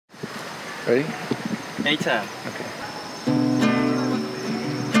Ready? Anytime. Okay.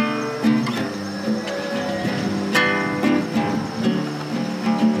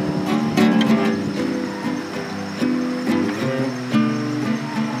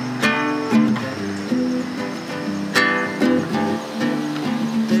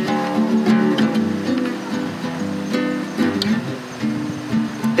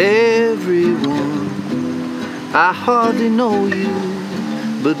 Everyone, I hardly know you,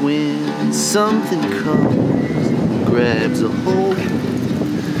 but when something comes and grabs a hold,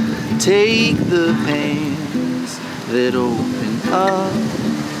 take the hands that open up.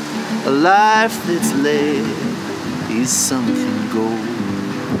 A life that's led is something gold.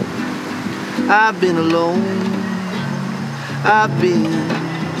 I've been alone, I've been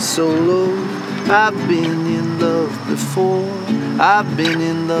solo, I've been in love before, I've been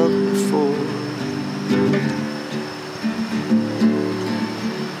in love before.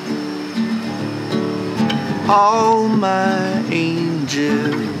 All my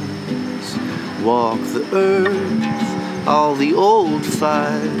angels walk the earth, all the old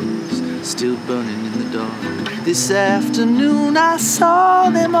fires still burning in the dark. This afternoon I saw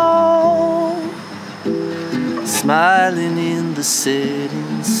them all smiling in the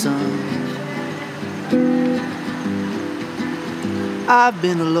setting sun. I've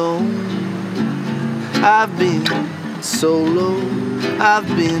been alone, I've been solo, I've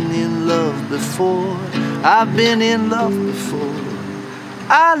been in love before, I've been in love before.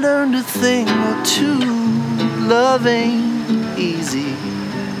 I learned a thing or two, love ain't easy.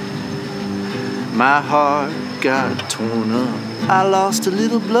 My heart got torn up, I lost a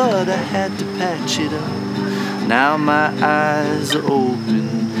little blood, I had to patch it up. Now my eyes are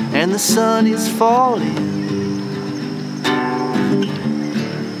open and the sun is falling.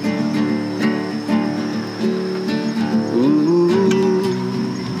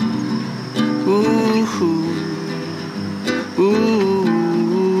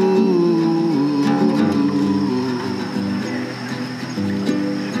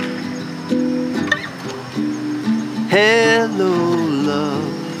 Hello,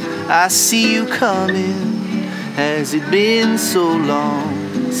 love, I see you coming. Has it been so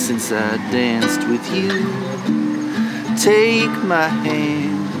long since I danced with you? Take my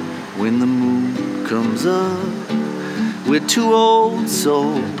hand when the moon comes up. We're two old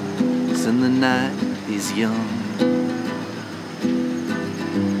souls and the night is young.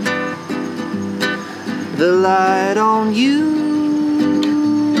 The light on you,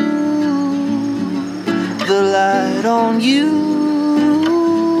 the light on you,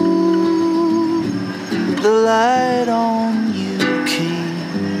 the light on you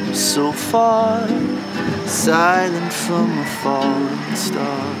came so far, silent from a falling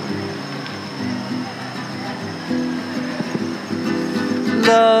star.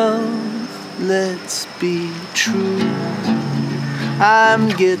 Love, let's be true. I'm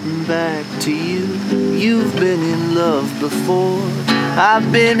getting back to you. You've been in love before,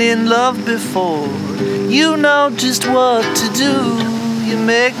 I've been in love before. You know just what to do, you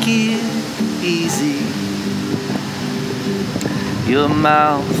make it easy. Your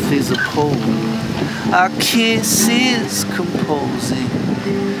mouth is a poem, our kiss is composing.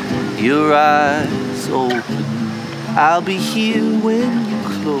 Your eyes open, I'll be here when you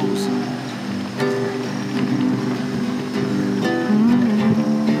close them.